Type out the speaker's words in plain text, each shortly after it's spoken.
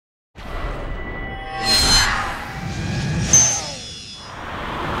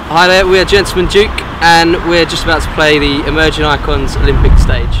Hi there, we are Gentleman Duke and we're just about to play the Emerging Icons Olympic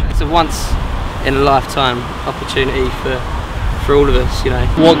stage. It's a once in a lifetime opportunity for all of us, you know.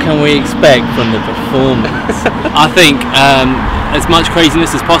 What can we expect from the performance? I think as much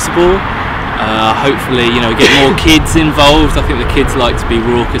craziness as possible. Hopefully, you know, get more kids involved. I think the kids like to be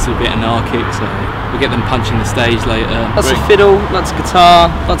raucous, a bit anarchic, so we'll get them punching the stage later. Lots of fiddle, lots of guitar,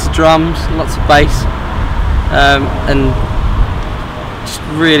 lots of drums, lots of bass, and just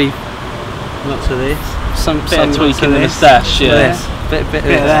really lots of this. Some tweaking the moustache, yeah. Bit of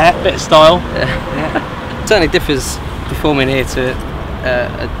that, bit of style. Yeah. It certainly differs performing here to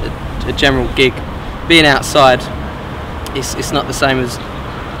a general gig. Being outside, it's not the same as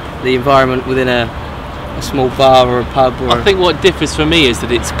the environment within a small bar or a pub. Or I think what differs for me is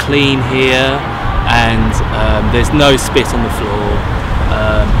that it's clean here and there's no spit on the floor.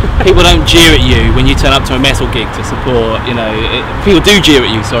 People don't jeer at you when you turn up to a metal gig to support, you know. People do jeer at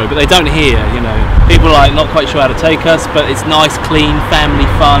you, sorry, but they don't hear, you know. People are like not quite sure how to take us, but it's nice, clean, family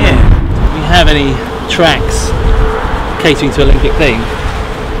fun. Yeah. Do you have any tracks catering to Olympic theme?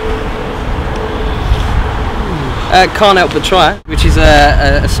 Can't Help But Try, which is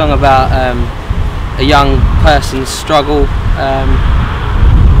a song about a young person's struggle.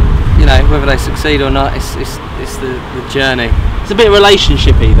 You know, whether they succeed or not, it's the journey. It's a bit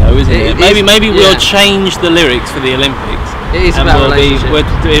relationshipy though, isn't it? Maybe we'll yeah. change the lyrics for the Olympics. It is about relationship.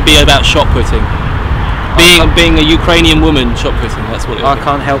 It'll be about shot putting. Being a Ukrainian woman shot putting, that's what it is. I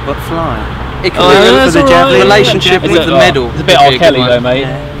Can't Help But Fly. It could be for the javelin. Relationship with the medal. It's a bit R. Kelly though, mate.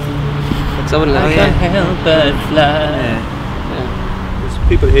 So I wouldn't let Can't help but fly. There's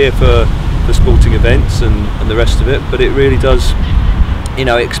people here for sporting events and the rest of it, but it really does, you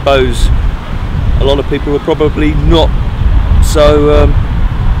know, expose a lot of people who are probably not so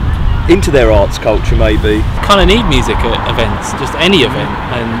into their arts culture, maybe. Kind of need music at events, just any event,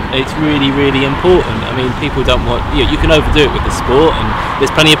 and it's really, really important. I mean, people don't want, you can overdo it with the sport, and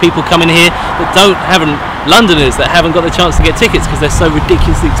there's plenty of people coming here that Londoners that haven't got the chance to get tickets because they're so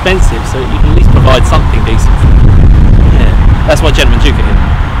ridiculously expensive, so you can at least provide something decent for them. Yeah. That's why Gentleman Duke are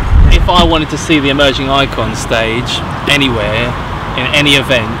here. If I wanted to see the Emerging Icons stage anywhere, in any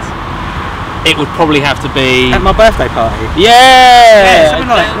event, it would probably have to be At my birthday party. Yeah, Something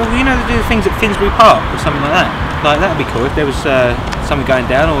like, well, you know, they do things at Finsbury Park or something like that. Like that'd be cool if there was something going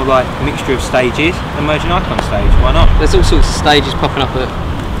down, or like a mixture of stages. Emerging Icon stage, why not? There's all sorts of stages popping up at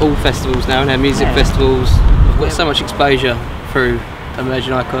all festivals now, and music festivals. We've got so much exposure through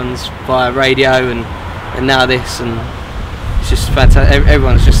Emerging Icons via radio and now this, and it's just fantastic.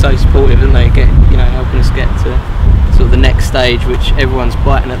 Everyone's just so supportive, aren't they? Helping us get to sort of the next stage, which everyone's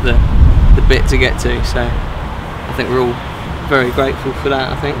biting at the bit to get to. So I think we're all very grateful for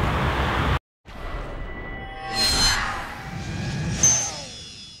that, I think.